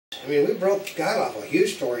mean, we broke God awful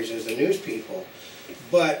huge stories as the news people,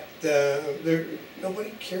 but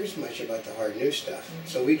nobody cares much about the hard news stuff,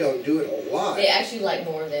 so we don't do it a lot. They actually like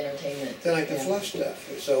more of the entertainment. They like the fluff stuff,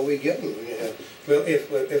 and so we give them. You know, well,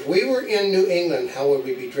 if we were in New England, how would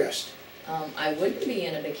we be dressed? I wouldn't be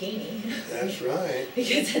in a bikini. That's right.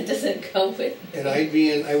 Because it doesn't go with me.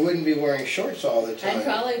 And I wouldn't be wearing shorts all the time. I'd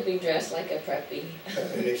probably be dressed like a preppy.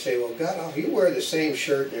 And they say, well, God, you wear the same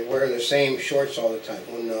shirt and wear the same shorts all the time.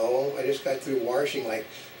 Well, no, I just got through washing like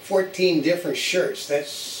 14 different shirts.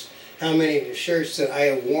 That's how many shirts that I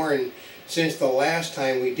have worn since the last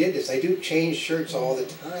time we did this. I do change shirts all the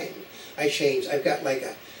time. I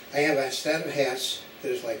have a set of hats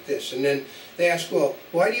that is like this. And then they ask, well,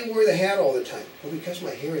 why do you wear the hat all the time? Well, because my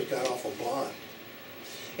hair has got awful blonde.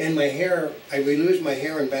 And my hair, we lose my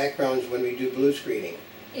hair in backgrounds when we do blue screening.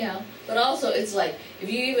 Yeah, but also it's like, if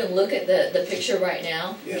you even look at the picture right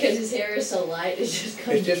now, yes. Because his hair is so light, it just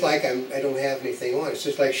comes... It's just like I don't have anything on. It's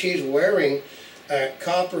just like she's wearing a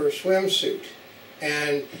copper swimsuit.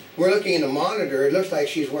 And we're looking in the monitor, it looks like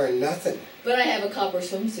she's wearing nothing. But I have a copper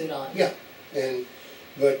swimsuit on. Yeah,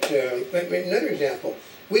 but another example,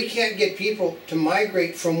 we can't get people to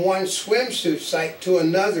migrate from one swimsuit site to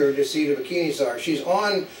another to see the bikini czar. She's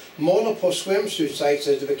on multiple swimsuit sites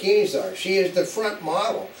as the bikini czar. She is the front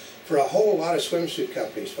model for a whole lot of swimsuit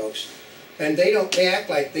companies, folks. And they act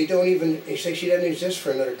like they say she doesn't exist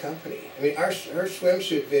for another company. I mean, her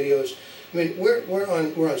swimsuit videos, I mean, we're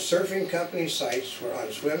on surfing company sites, we're on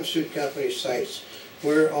swimsuit company sites,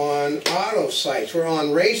 we're on auto sites, we're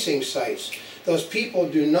on racing sites. Those people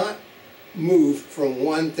do not move from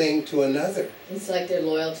one thing to another. It's like they're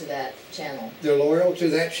loyal to that channel. They're loyal to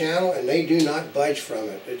that channel, and they do not budge from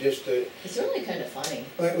it. It's really kind of funny.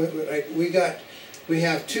 We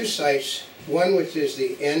have two sites, one which is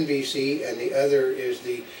the NBC, and the other is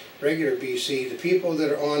the regular BC. The people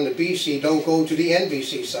that are on the BC don't go to the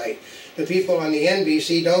NBC site. The people on the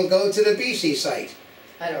NBC don't go to the BC site.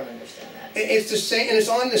 I don't understand that. It's the same, and it's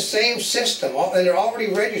on the same system, and they're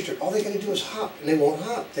already registered. All they got to do is hop, and they won't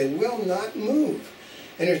hop. They will not move,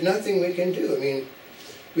 and there's nothing we can do. I mean,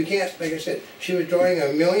 we can't. Like I said, she was drawing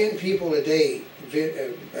 1 million people a day,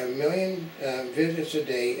 1 million visits a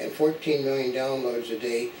day, and 14 million downloads a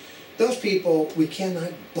day. Those people, we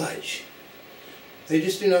cannot budge. They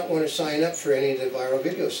just do not want to sign up for any of the viral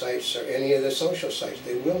video sites or any of the social sites.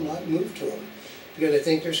 They will not move to them because they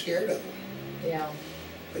think they're scared of them. Yeah.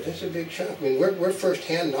 But that's a big chunk. I mean, we're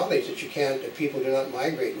first-hand knowledge that people do not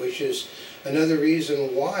migrate, which is another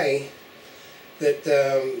reason why that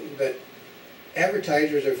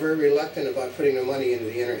advertisers are very reluctant about putting their money into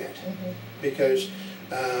the internet. Because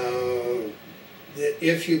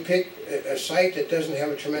if you pick a site that doesn't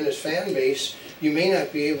have a tremendous fan base, you may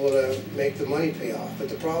not be able to make the money pay off. But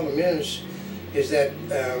the problem is that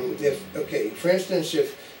for instance,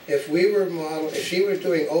 if she was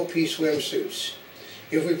doing OP swimsuits,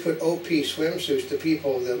 if we put OP swimsuits, the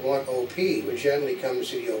people that want OP would generally come to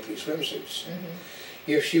see the OP swimsuits.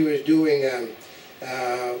 If she was doing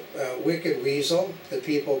Wicked Weasel, the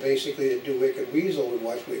people basically that do Wicked Weasel would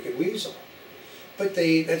watch Wicked Weasel. But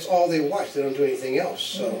that's all they watch. They don't do anything else.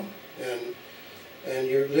 So, and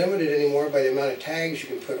you're limited anymore by the amount of tags you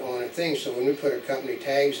can put on a thing. So when we put our company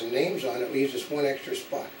tags and names on it, leaves us one extra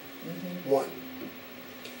spot. One.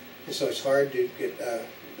 And so it's hard to get,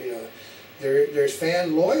 there's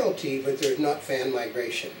fan loyalty, but there's not fan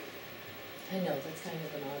migration. I know, that's kind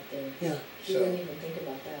of an odd thing. Yeah. You wouldn't even think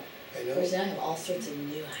about that. I know. Of course, now I have all sorts of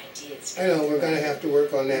new ideas. I know, we're going to have to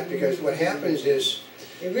work on that because what happens is...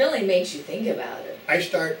 It really makes you think about it. I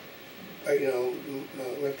start, let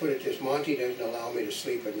me put it this, Monty doesn't allow me to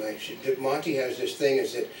sleep at night. Monty has this thing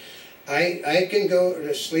is that I can go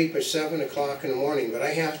to sleep at 7 o'clock in the morning, but I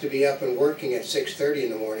have to be up and working at 6:30 in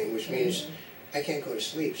the morning, which means I can't go to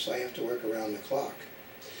sleep, so I have to work around the clock.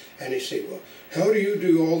 And they say, well, how do you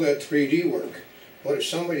do all that 3D work? Well, it's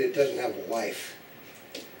somebody that doesn't have a life.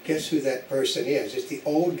 Guess who that person is? It's the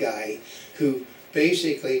old guy who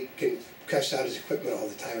basically can cuss out his equipment all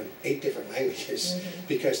the time in 8 different languages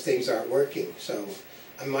because things aren't working. So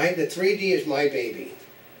the 3D is my baby.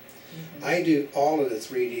 I do all of the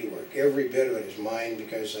 3D work. Every bit of it is mine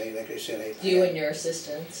because, like I said, you and your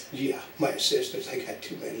assistants? Yeah, my assistants. I got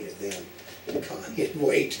too many of them. God,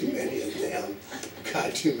 way too many of them.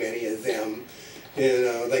 God, too many of them.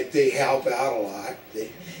 Like they help out a lot.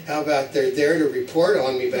 They're there to report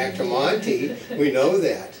on me back to Monty. We know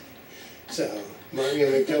that. So,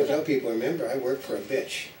 tell people, remember, I work for a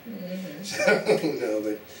bitch. So, no,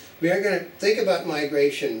 but we are going to think about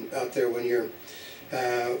migration out there when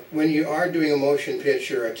you are doing a motion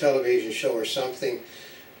picture or a television show or something.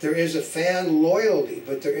 there is a fan loyalty,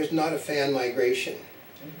 but there is not a fan migration.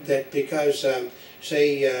 That because,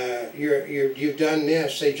 say, you've done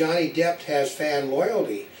this, say Johnny Depp has fan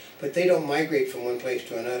loyalty, but they don't migrate from one place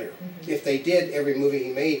to another. If they did, every movie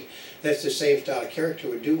he made, that's the same style of character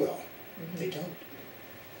would do well. They don't.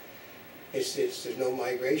 There's no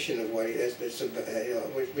migration of what he is.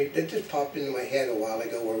 It just popped into my head a while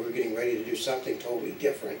ago where we're getting ready to do something totally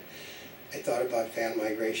different. I thought about fan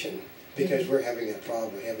migration because we're having that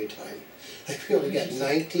problem every time. We only got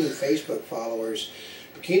 19 Facebook followers.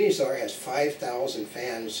 Bikini Czar has 5,000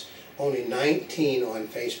 fans, only 19 on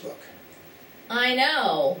Facebook. I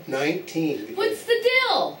know. 19. What's the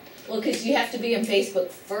deal? Well, because you have to be on Facebook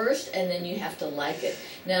first, and then you have to like it.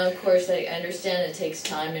 Now, of course, I understand it takes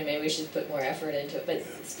time, and maybe we should put more effort into it, but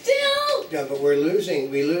still! Yeah, but we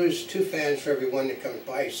lose 2 fans for every one that comes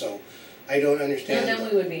by, so I don't understand. And then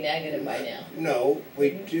we would be negative by now. No,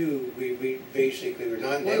 we do. We basically, we're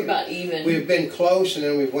not negative. We're about even. We've been close, and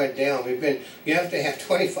then we went down. You have to have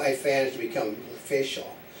 25 fans to become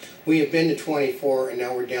official. We have been to 24, and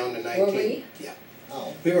now we're down to 19. Were we? Yeah.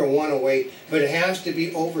 Oh. We were 1 away, but it has to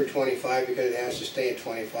be over 25 because it has to stay at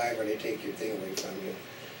 25 or they take your thing away from you.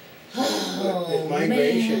 Oh,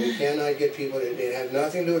 migration, man. you cannot get people that it has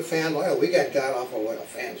nothing to do with fan loyal. We got god-awful loyal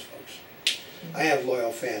fans, folks. I have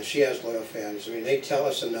loyal fans. She has loyal fans. I mean, they tell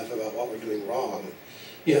us enough about what we're doing wrong.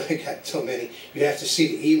 You know, I got so many. You have to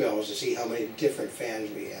see the emails to see how many different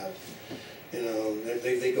fans we have. You know,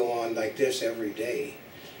 they go on like this every day.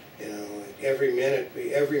 You know, every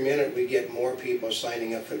minute we get more people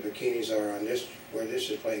signing up for Bikini Czar on this, where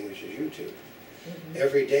this is playing, which is YouTube.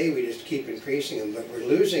 Every day we just keep increasing them, but we're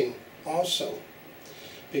losing also.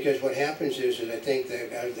 Because what happens is I think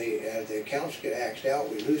that as the accounts get axed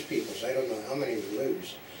out, we lose people, so I don't know how many we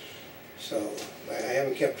lose. So I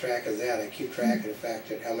haven't kept track of that. I keep track of the fact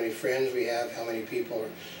that how many friends we have, how many people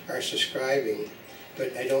are subscribing.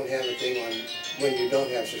 But I don't have a thing on when you don't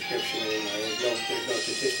have subscription anymore. There's no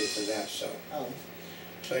statistic for that, so. Oh.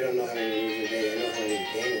 So I don't know how many we lose a day. I know how many we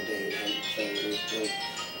gain a day.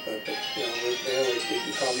 But you know,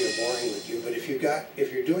 we probably are boring with you. But if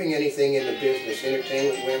you're doing anything in the business,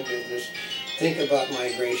 entertainment, web business, think about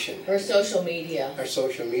migration. Or social media. Or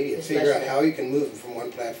social media. Especially. Figure out how you can move them from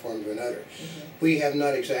one platform to another. We have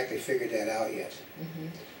not exactly figured that out yet.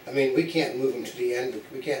 I mean, we can't move them to the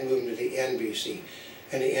NBC,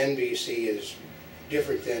 and the NBC is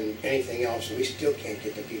different than anything else, and we still can't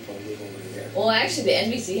get the people to move over there. Well, actually, the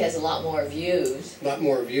NBC has a lot more views. A lot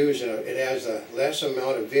more views, and it has a less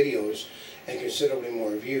amount of videos and considerably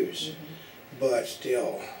more views. But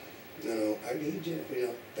still, you know, I need you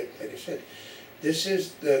know, but like I said, this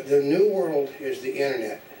is the new world is the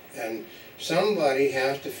internet, and somebody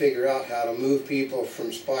has to figure out how to move people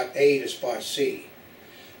from spot A to spot C.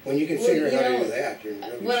 When you can figure out how to do that, you're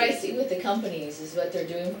really what I see with the companies is what they're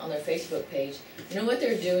doing on their Facebook page. You know what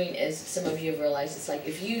they're doing is, some of you have realized, it's like,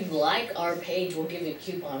 if you like our page, we'll give you a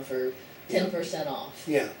coupon for 10% off.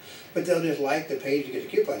 Yeah, but they'll just like the page to get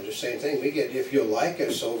the coupons. The same thing we get. If you'll like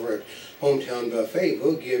us over at Hometown Buffet,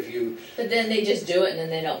 we'll give you. But then they just do it and then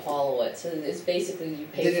they don't follow it. So it's basically you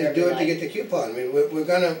pay They for just every do it like. to get the coupon. I mean, we're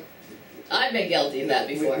gonna. I've been guilty of that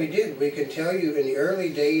before. We did. We can tell you in the early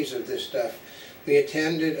days of this stuff, we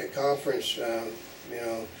attended a conference, you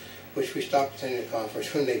know, which we stopped attending the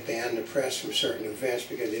conference when they banned the press from certain events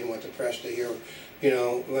because they didn't want the press to hear, you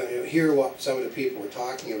know, hear what some of the people were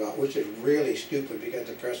talking about, which is really stupid because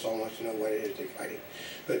the press all wants to know what it is they're fighting.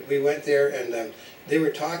 But we went there and they were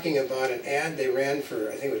talking about an ad they ran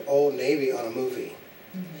for, I think it was Old Navy on a movie.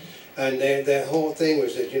 And the whole thing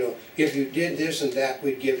was that, you know, if you did this and that,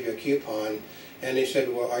 we'd give you a coupon. And they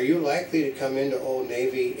said, well, are you likely to come into Old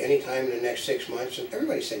Navy anytime in the next 6 months? And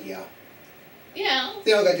everybody said, yeah. Yeah.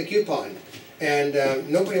 They all got the coupon. And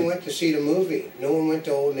nobody went to see the movie. No one went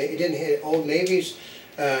to Old Navy. It didn't hit Old Navy's,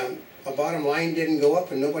 bottom line didn't go up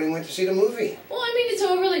and nobody went to see the movie. Well, I mean, it's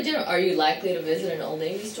all really different. Are you likely to visit an Old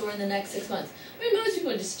Navy store in the next 6 months? I mean, most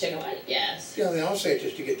people just check them out. Yes. Yeah, they all say it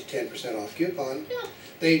just to get the 10% off coupon. Yeah.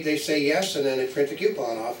 They say yes and then they print the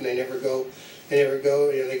coupon off and they never go. They never go,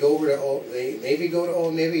 you know, they go over to they maybe go to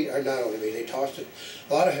Old Navy, or not Old Navy, they toss it.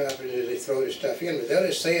 A lot of what happens is they throw the stuff in, but they'll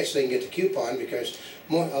just say it so they can get the coupon because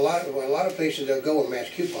a lot of places they'll go and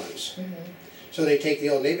match coupons. So they take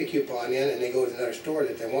the Old Navy coupon in and they go to another store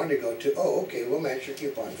that they wanted to go to. Oh, okay, we'll match your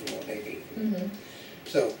coupon from Old Navy.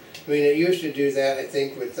 So, I mean, it used to do that, I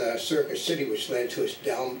think, with Circus City, which led to its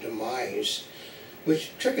demise.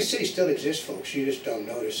 Which Circus City still exists, folks. You just don't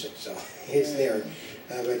notice it, so it's there.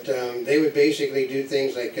 But they would basically do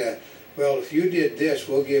things like, well, if you did this,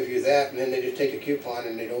 we'll give you that, and then they just take a coupon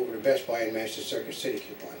and they'd over to Best Buy and match the Circus City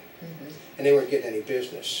coupon. and they weren't getting any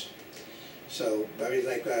business. So, I mean,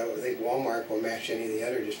 like, I think Walmart will match any of the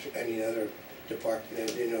other any other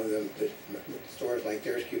department, you know, the stores like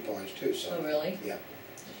theirs coupons too, so. Oh, really? Yeah.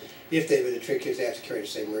 If they, but the trick is they have to carry the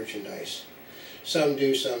same merchandise. Some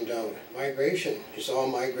do, some don't. Migration, it's all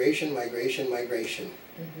migration, migration, migration.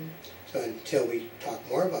 So until we talk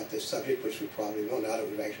more about this subject, which we probably will, now that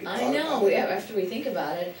we've actually talked I know, about it. after we think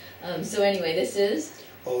about it. So anyway, this is,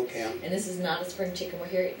 Old Camp. and this is Not a Spring Chicken. We're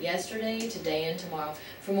here yesterday, today, and tomorrow.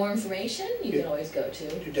 For more information, you can always go to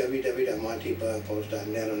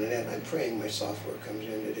www.montypost.net on the net. I'm praying my software comes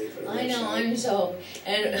in today for the website. I know, I'm so,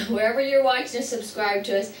 and wherever you're watching us, subscribe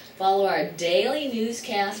to us, follow our daily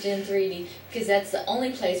newscast in 3D, because that's the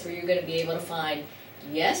only place where you're going to be able to find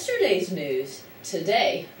yesterday's news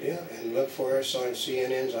today. Yeah, and look for us on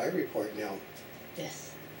CNN's iReport now. Yes.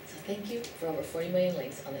 So thank you for over 40 million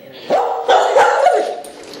links on the internet.